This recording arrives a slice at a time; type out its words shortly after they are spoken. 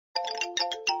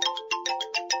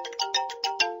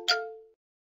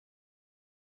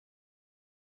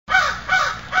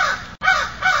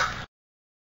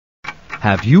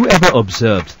Have you ever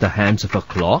observed the hands of a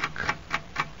clock?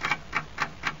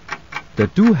 The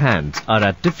two hands are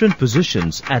at different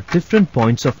positions at different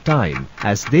points of time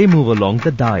as they move along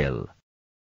the dial.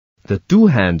 The two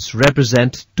hands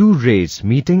represent two rays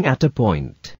meeting at a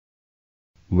point.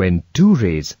 When two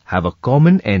rays have a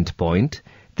common end point,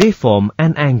 they form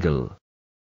an angle.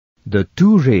 The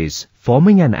two rays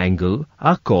forming an angle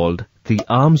are called the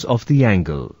arms of the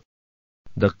angle.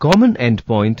 The common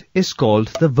endpoint is called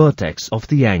the vertex of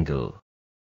the angle.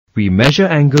 We measure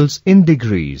angles in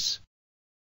degrees.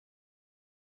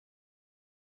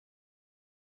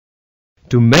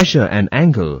 To measure an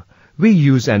angle, we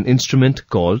use an instrument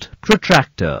called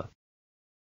protractor.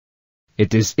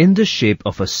 It is in the shape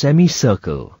of a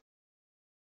semicircle.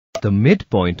 The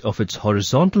midpoint of its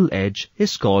horizontal edge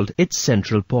is called its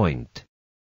central point.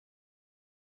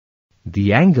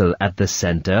 The angle at the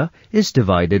center is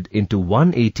divided into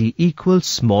 180 equal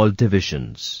small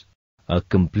divisions. A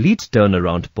complete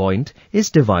turnaround point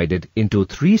is divided into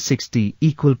 360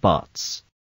 equal parts.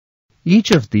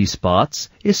 Each of these parts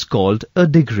is called a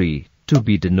degree, to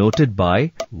be denoted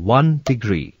by 1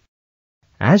 degree.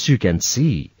 As you can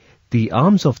see, the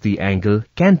arms of the angle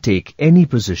can take any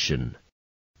position.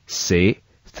 Say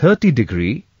 30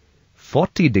 degree,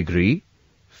 40 degree,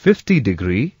 50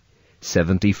 degree,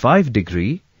 75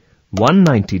 degree,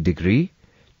 190 degree,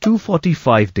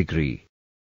 245 degree.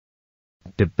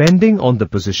 Depending on the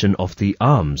position of the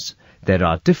arms, there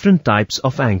are different types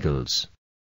of angles.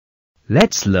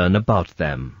 Let's learn about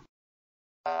them.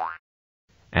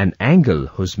 An angle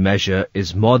whose measure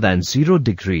is more than 0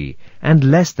 degree and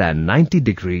less than 90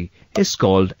 degree is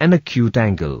called an acute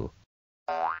angle.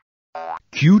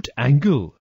 Acute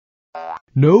angle?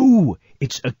 No,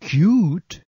 it's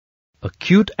acute.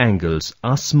 Acute angles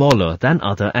are smaller than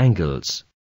other angles.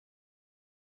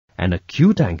 An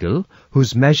acute angle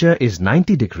whose measure is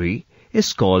 90 degree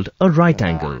is called a right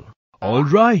angle. All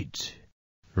right.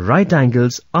 Right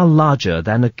angles are larger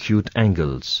than acute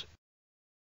angles.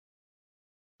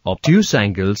 Obtuse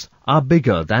angles are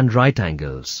bigger than right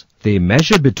angles. They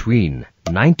measure between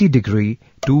 90 degree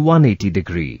to 180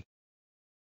 degree.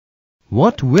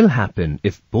 What will happen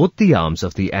if both the arms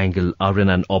of the angle are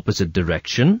in an opposite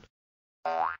direction?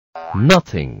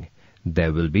 Nothing.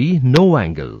 There will be no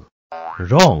angle.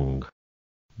 Wrong.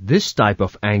 This type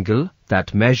of angle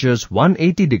that measures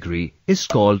 180 degree is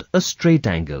called a straight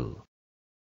angle.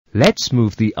 Let's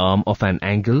move the arm of an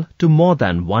angle to more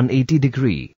than 180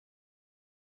 degree.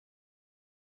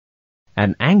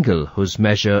 An angle whose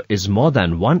measure is more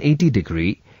than 180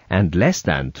 degree and less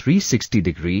than 360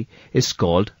 degree is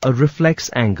called a reflex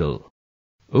angle.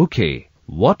 Okay,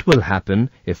 what will happen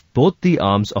if both the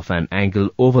arms of an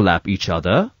angle overlap each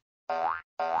other?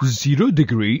 0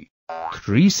 degree.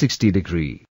 360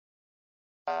 degree.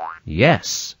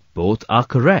 Yes, both are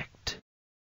correct.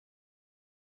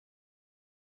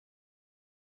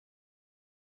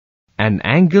 An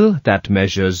angle that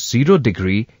measures 0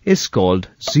 degree is called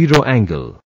zero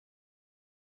angle.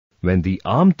 When the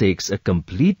arm takes a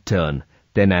complete turn,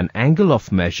 then an angle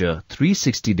of measure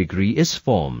 360 degree is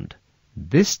formed.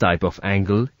 This type of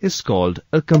angle is called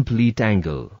a complete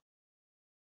angle.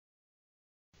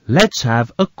 Let's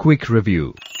have a quick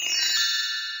review.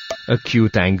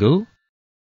 Acute angle,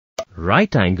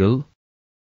 right angle,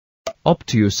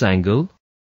 obtuse angle,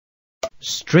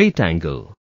 straight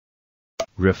angle,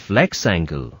 reflex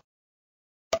angle,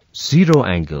 zero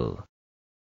angle,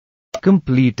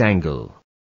 complete angle.